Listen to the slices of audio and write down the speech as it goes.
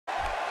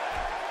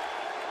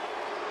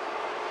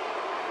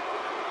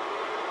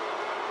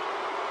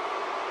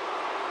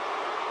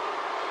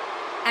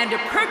And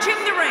approaching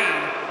the ring,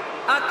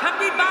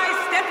 accompanied by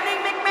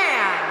Stephanie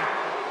McMahon,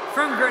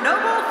 from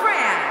Grenoble,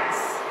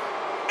 France,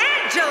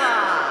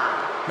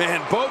 Angela.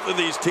 Man, both of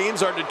these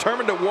teams are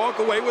determined to walk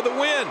away with a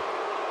win.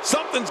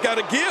 Something's got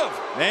to give.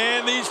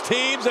 And these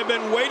teams have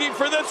been waiting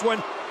for this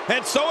one,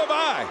 and so have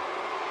I.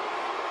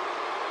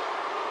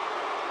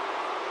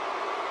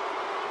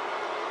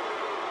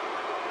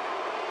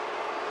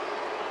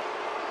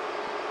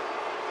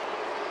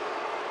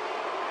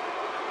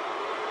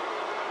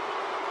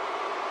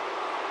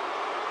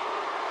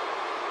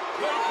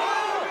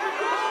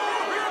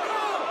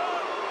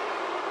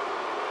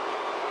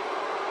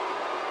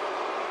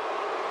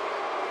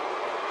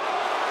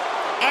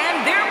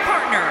 And their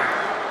partner,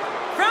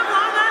 from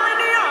Long Island,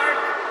 New York,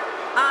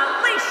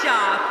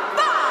 Alicia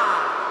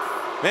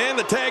Fox. Man,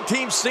 the tag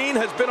team scene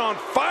has been on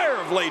fire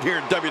of late here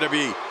in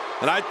WWE.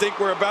 And I think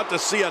we're about to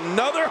see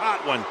another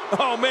hot one.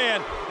 Oh,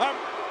 man.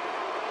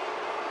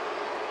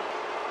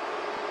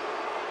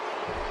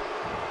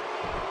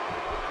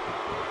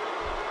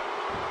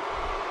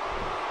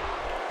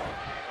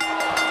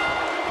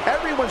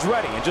 Everyone's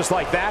ready, and just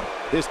like that,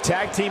 this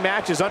tag team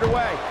match is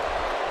underway.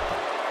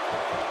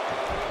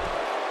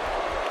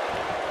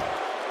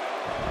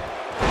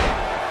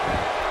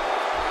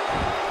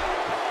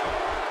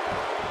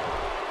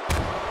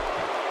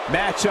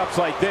 Matchups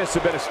like this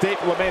have been a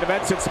staple of main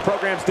events since the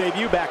program's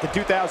debut back in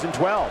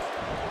 2012.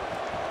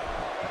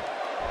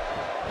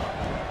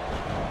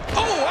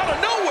 Oh, out of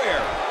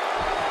nowhere!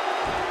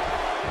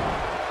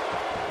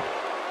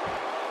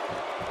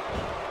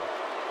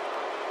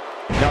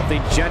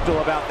 Nothing gentle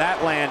about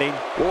that landing.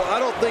 Well, I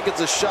don't think it's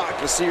a shock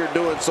to see her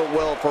doing so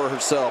well for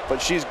herself, but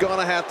she's going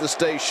to have to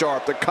stay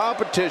sharp. The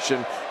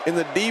competition in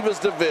the Divas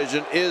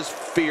division is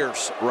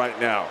fierce right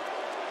now.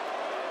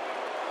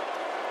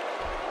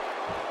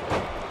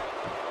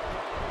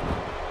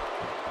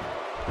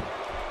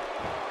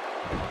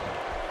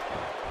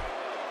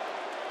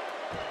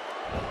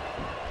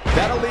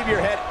 That'll leave your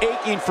head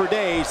aching for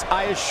days,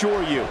 I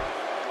assure you.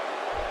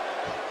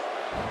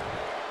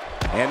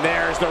 And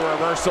there's the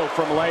reversal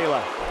from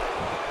Layla.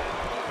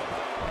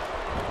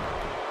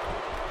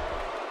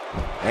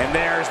 And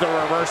there's the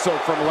reversal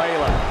from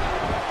Layla.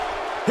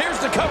 Here's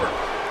the cover.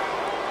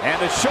 And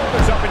the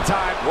shoulder's up in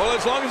time. Well,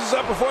 as long as it's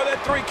up before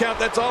that 3 count,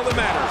 that's all that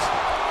matters.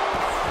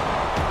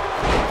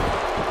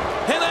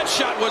 And that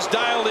shot was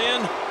dialed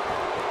in.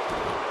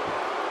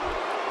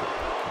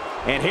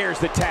 And here's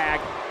the tag.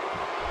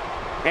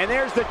 And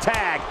there's the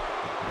tag.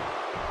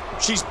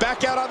 She's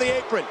back out on the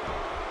apron.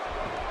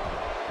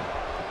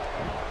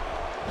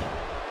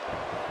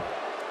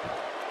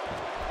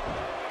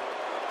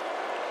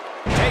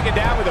 Taken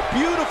down with a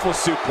beautiful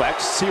suplex.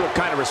 See what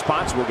kind of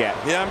response we'll get.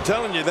 Yeah, I'm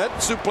telling you, that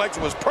suplex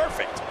was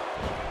perfect.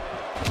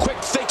 Quick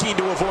thinking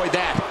to avoid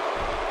that.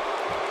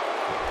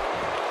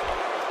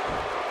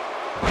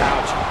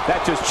 Ouch.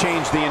 That just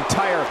changed the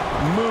entire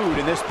mood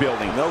in this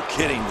building. No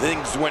kidding.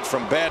 Things went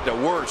from bad to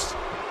worse.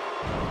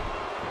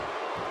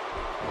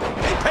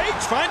 Hey,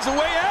 Paige finds a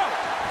way out.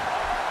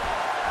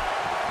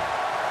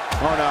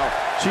 Oh, no.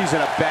 She's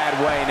in a bad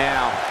way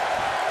now.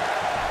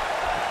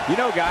 You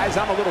know, guys,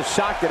 I'm a little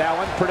shocked at how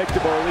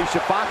unpredictable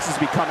Alicia Fox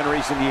has become in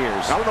recent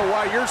years. I don't know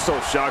why you're so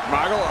shocked,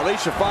 Michael.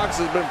 Alicia Fox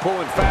has been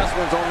pulling fast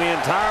ones on the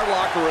entire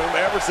locker room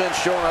ever since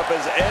showing up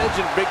as Edge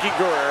and Vicky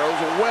Guerrero's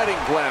wedding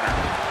planner.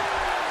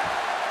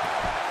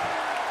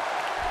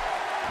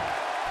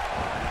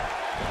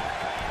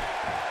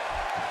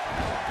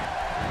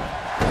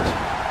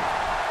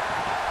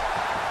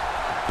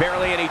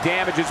 Barely any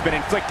damage has been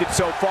inflicted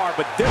so far,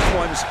 but this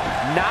one's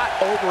not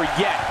over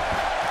yet.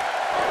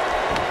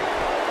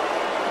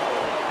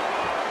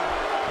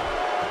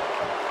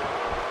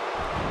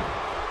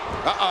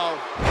 Uh-oh.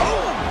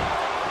 Oh!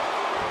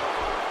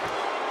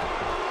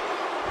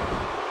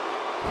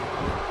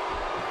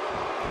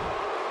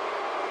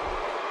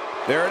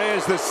 There it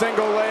is, the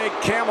single leg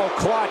camel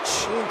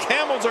clutch.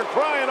 Camels are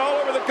crying all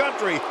over the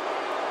country.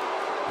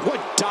 What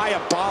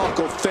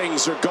diabolical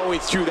things are going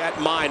through that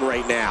mind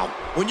right now?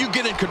 When you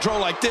get in control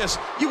like this,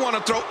 you want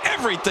to throw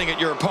everything at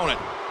your opponent.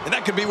 And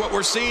that could be what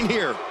we're seeing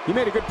here. You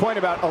made a good point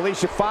about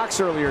Alicia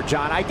Fox earlier,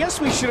 John. I guess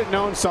we should have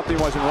known something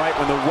wasn't right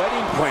when the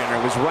wedding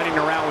planner was running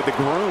around with the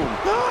groom.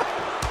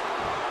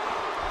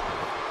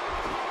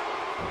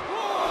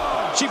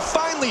 She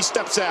finally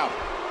steps out.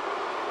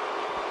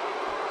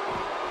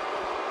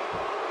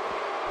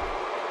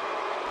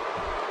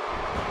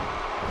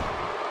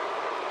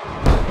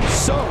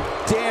 So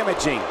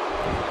damaging.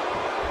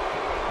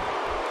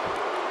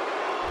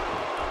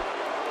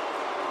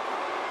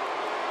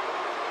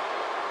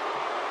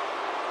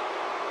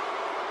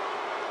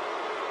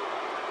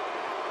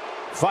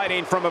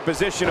 Fighting from a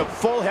position of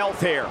full health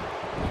here.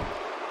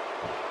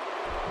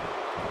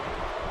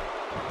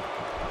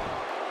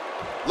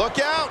 Look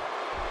out!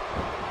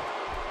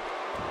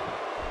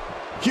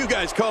 You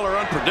guys call her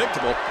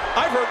unpredictable.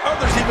 I've heard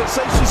others even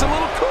say she's a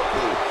little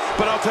cuckoo.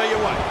 But I'll tell you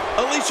what,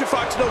 Alicia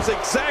Fox knows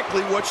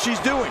exactly what she's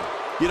doing.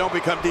 You don't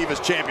become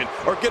Divas champion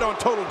or get on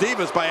Total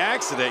Divas by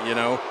accident, you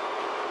know.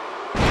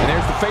 And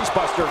there's the face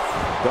buster.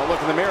 They'll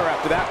look in the mirror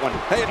after that one.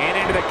 Hey. And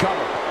into the cover.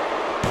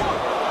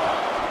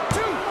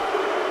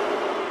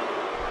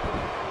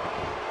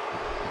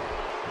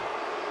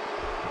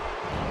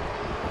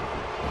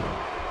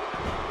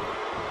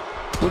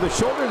 1, 2. With a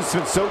shoulder that's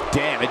been so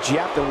damaged, you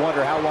have to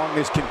wonder how long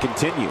this can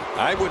continue.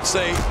 I would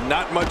say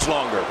not much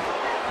longer.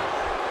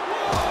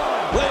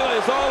 Layla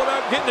is all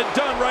about getting it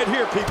done right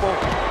here, people.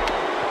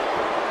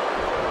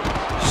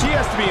 She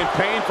has to be in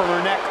pain from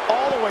her neck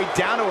all the way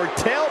down to her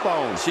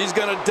tailbone. She's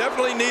going to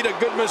definitely need a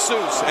good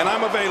masseuse, and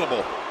I'm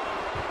available.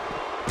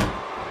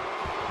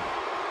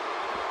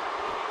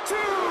 2,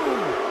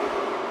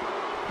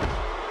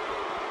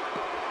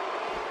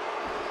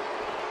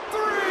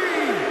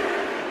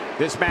 3.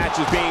 This match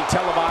is being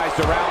televised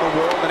around the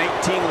world in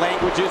 18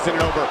 languages and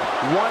in over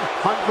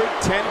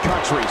 110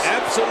 countries.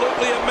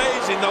 Absolutely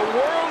amazing. The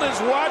world is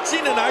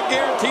watching, and I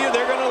guarantee you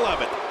they're going to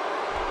love it.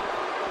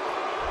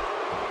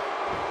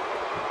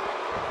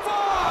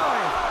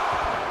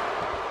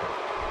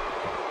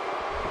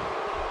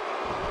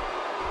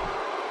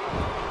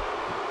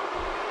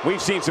 5.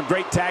 We've seen some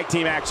great tag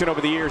team action over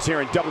the years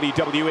here in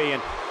WWE,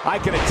 and I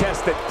can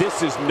attest that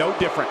this is no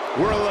different.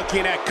 We're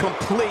looking at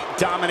complete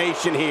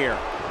domination here.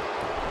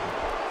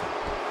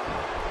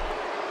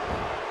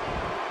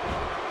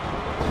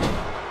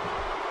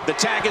 The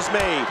tag is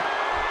made.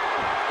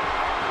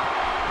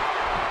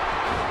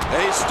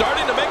 He's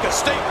starting to make a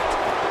statement.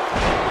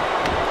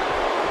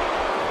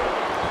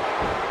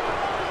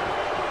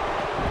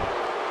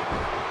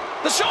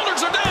 The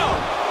shoulders are down.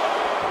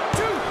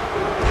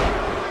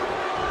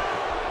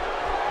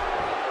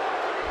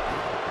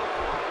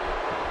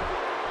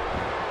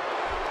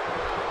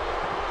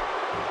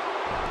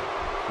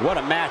 2. What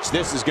a match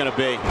this is going to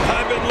be.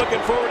 I've been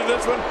looking forward to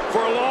this one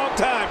for a long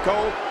time,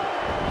 Cole.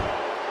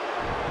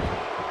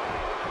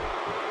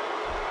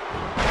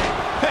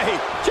 Hey,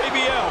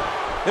 JBL,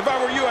 if I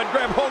were you, I'd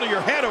grab hold of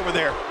your hat over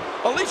there.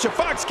 Alicia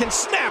Fox can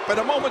snap at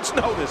a moment's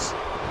notice.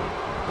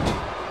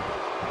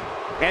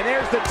 And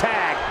there's the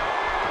tag.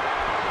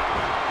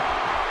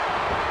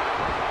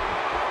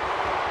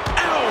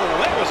 Ow,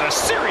 that was a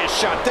serious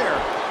shot there.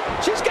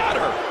 She's got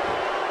her.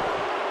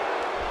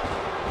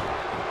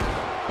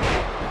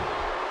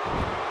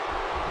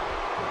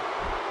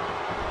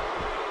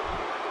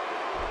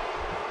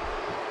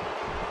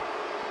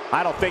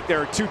 I don't think there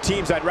are two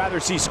teams I'd rather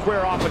see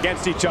square off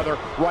against each other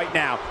right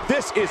now.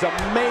 This is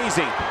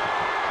amazing.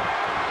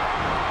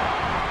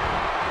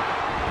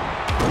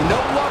 No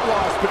love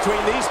lost between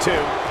these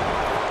two.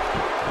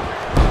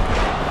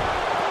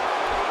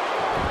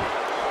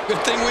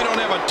 Good thing we don't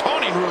have a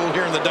taunting rule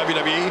here in the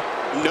WWE.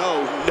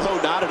 No,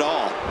 not at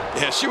all.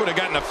 Yeah, she would have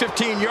gotten a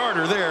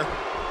 15-yarder there.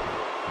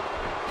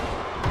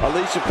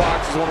 Alicia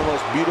Fox is one of the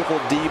most beautiful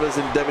divas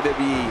in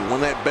WWE.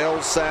 When that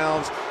bell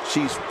sounds,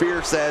 she's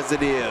fierce as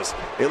it is.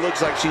 It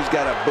looks like she's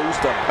got a boost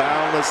of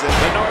boundless. The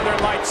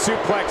Northern Lights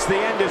suplex, the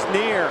end is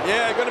near.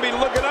 Yeah, going to be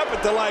looking up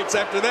at the lights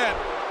after that.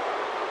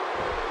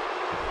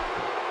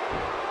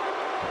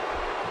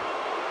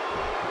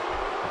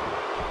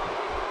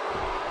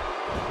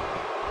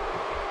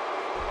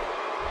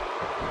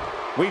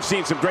 We've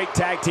seen some great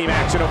tag team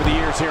action over the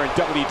years here in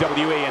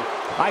WWE, and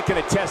I can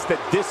attest that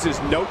this is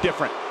no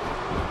different.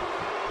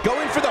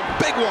 Going for the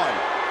big one.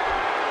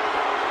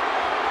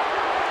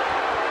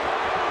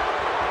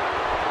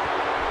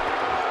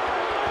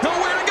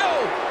 Nowhere to go.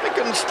 They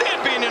couldn't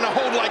stand being in a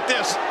hold like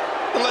this,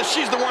 unless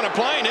she's the one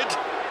applying it.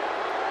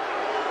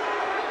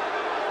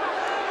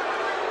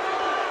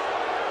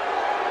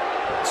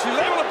 She's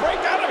able to break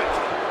out of it.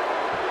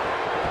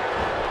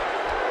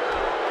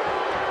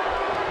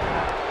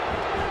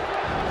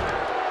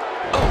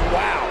 Oh,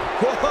 wow.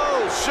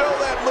 Whoa, show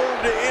that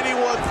move to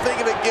anyone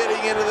thinking of getting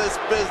into this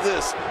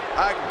business.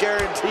 I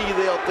guarantee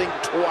they'll think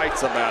twice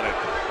about it.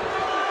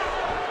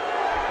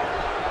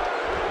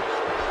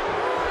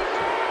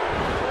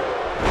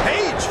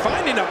 Paige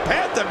finding a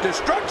path of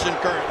destruction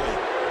currently.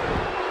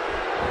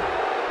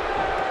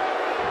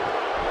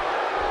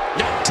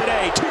 Not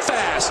today, too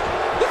fast.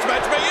 This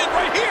match may end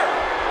right here.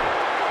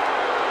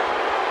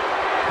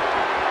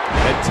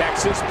 The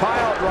Texas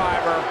pile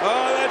driver.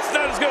 Oh, that's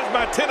not as good as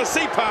my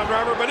Tennessee pile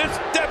driver, but it's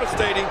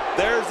devastating.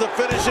 There's the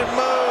finishing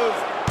move.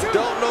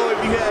 Don't know if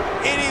you have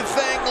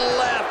anything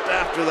left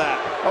after that.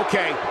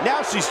 Okay,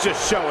 now she's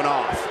just showing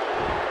off.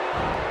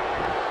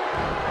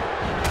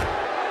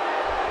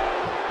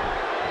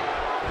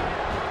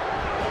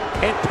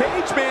 And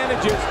Paige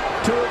manages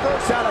to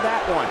reverse out of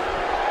that one.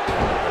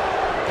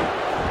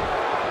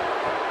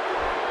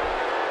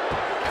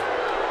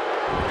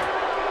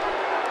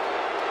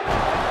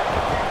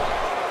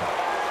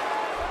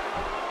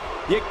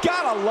 You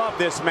gotta love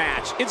this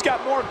match. It's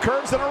got more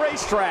curves than a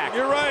racetrack.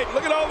 You're right.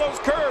 Look at all those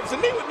curves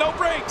and knee with no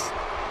brakes.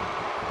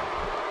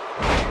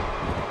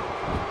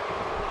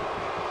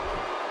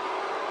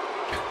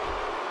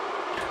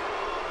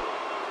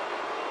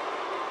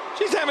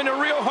 She's having a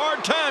real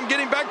hard time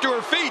getting back to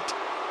her feet.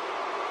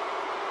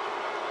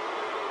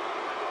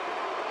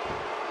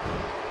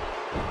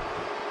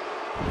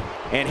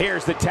 And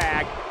here's the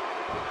tag.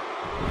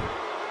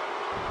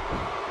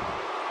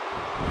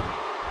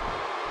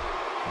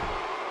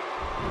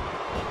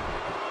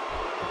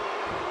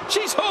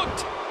 She's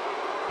hooked.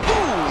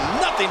 Ooh,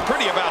 nothing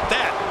pretty about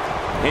that.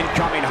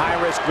 Incoming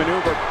high-risk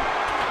maneuver.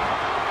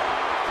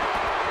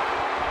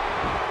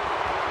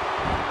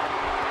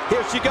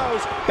 Here she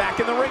goes, back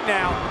in the ring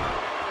now.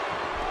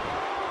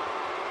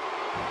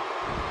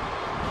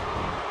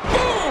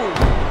 Boom!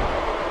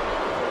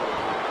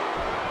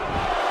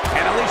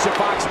 And Alicia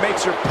Fox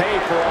makes her pay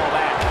for all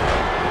that.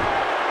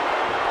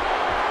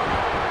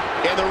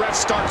 And the ref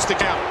starts the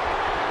count.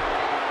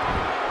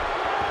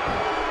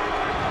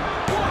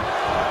 1,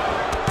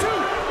 2.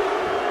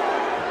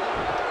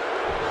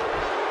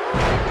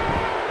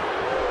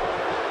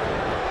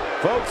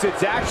 Folks,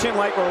 it's action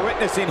like we're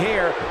witnessing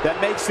here that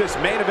makes this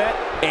main event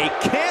a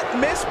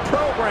can't-miss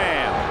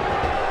program.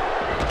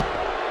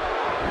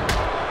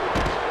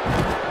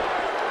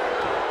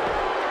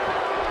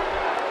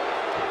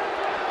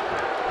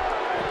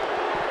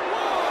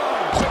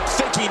 Quick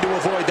thinking to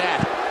avoid that.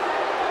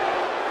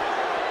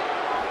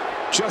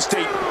 Just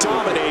a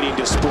dominating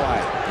display.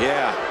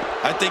 Yeah,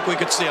 I think we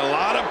could see a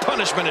lot of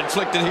punishment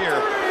inflicted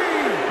here.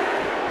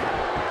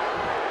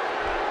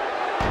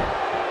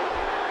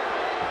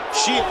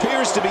 She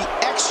appears to be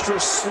extra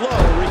slow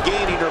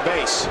regaining her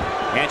base.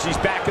 And she's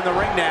back in the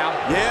ring now.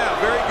 Yeah,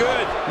 very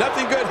good.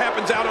 Nothing good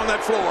happens out on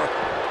that floor.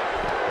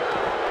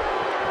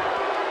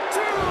 2.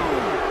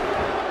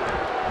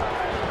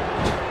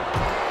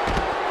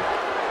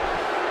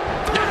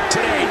 Not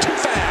today, too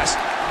fast.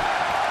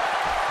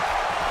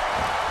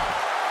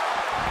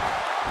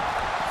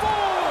 4.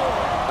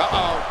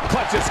 Uh-oh,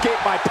 clutch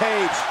escape by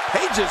Paige.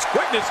 Paige's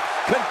quickness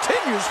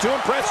continues to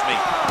impress me.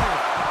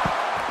 5.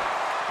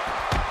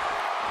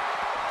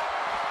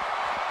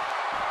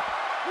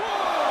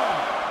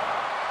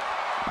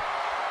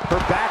 Her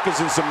back is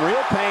in some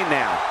real pain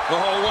now.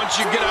 Oh, once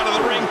you get out of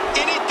the ring,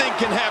 anything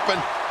can happen.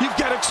 You've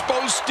got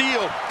exposed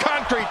steel,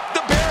 concrete,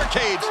 the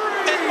barricades,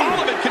 and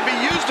all of it can be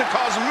used to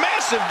cause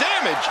massive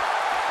damage.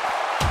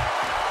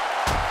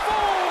 4.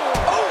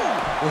 Oh,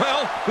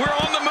 well, we're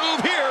on the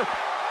move here.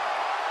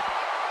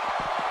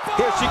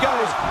 Here she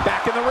goes,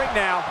 back in the ring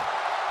now.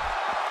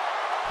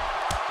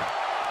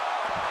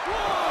 1,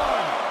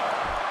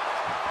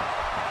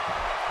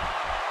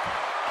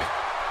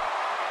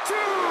 2.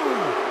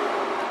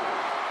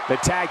 The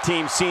tag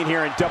team scene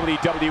here in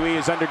WWE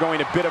is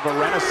undergoing a bit of a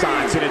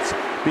renaissance, and it's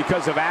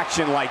because of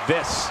action like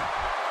this.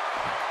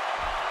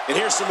 And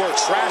here's some more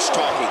trash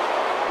talking.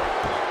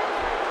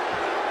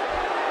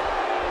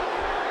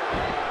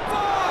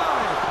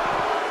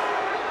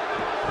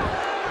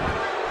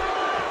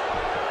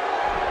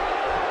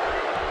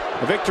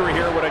 5. A victory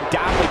here would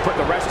undoubtedly put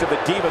the rest of the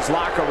Divas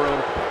locker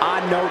room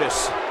on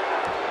notice.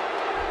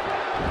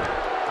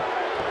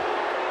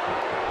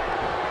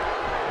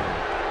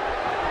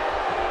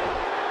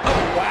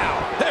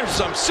 There's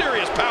some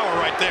serious power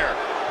right there.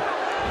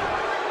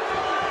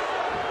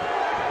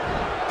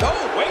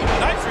 Oh, wait,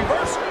 nice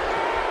reversal.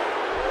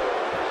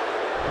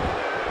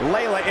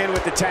 Layla in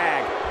with the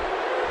tag.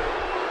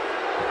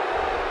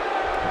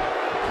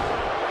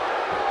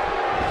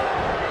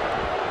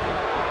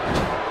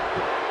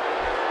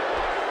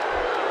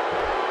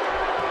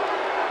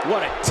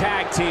 What a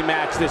tag team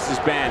match this has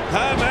been.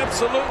 I'm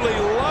absolutely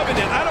loving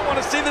it. I don't want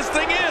to see this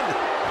thing end.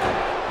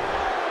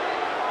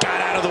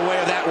 Got out of the way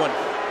of that one.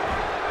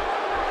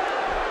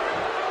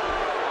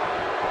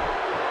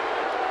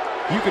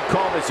 You could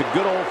call this a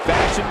good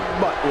old-fashioned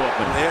butt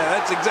whooping. Yeah,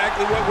 that's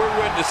exactly what we're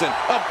witnessing.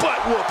 A butt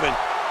whooping.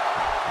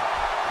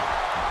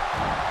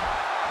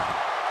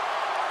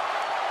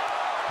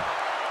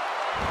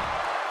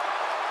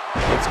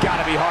 It's got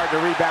to be hard to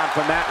rebound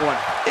from that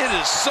one. It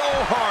is so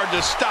hard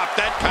to stop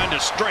that kind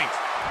of strength.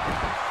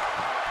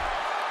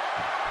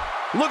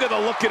 Look at the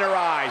look in her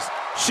eyes.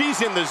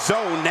 She's in the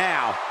zone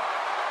now.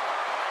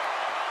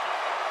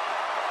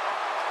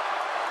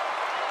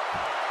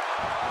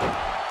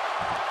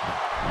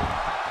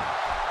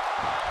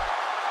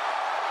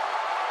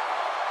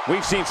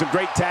 We've seen some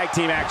great tag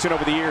team action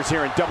over the years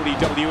here in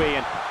WWE,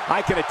 and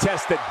I can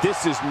attest that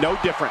this is no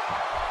different.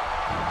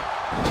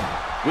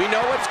 We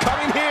know what's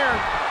coming here.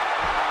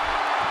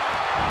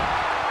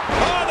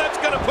 Oh, that's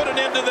going to put an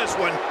end to this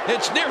one.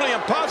 It's nearly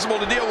impossible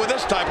to deal with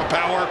this type of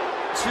power.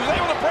 She's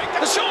able to break.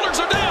 The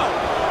shoulders are down.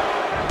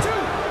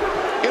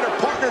 2. And her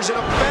partner's in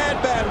a bad,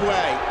 bad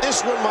way.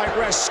 This one might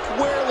rest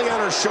squarely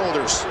on her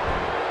shoulders.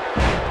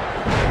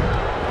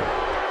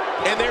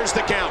 And there's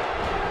the count.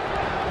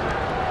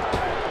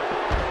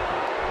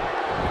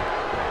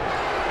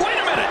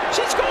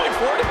 She's going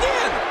for it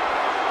again.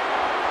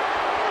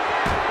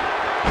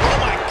 Oh,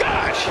 my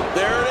gosh.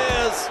 There it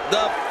is,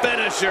 the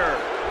finisher.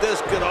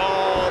 This could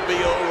all be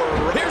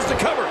over. Here's the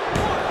cover. 1,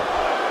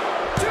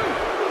 2,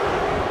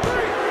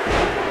 3.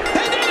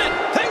 They did it.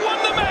 They won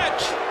the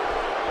match.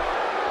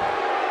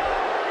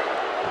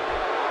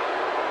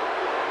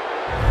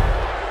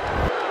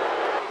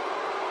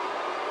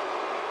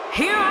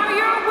 Here are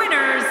your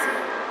winners,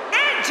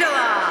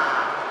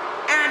 Angela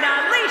and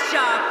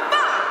Alicia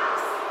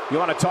Fox. You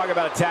want to talk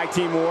about a tag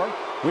team war?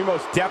 We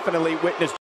most definitely witnessed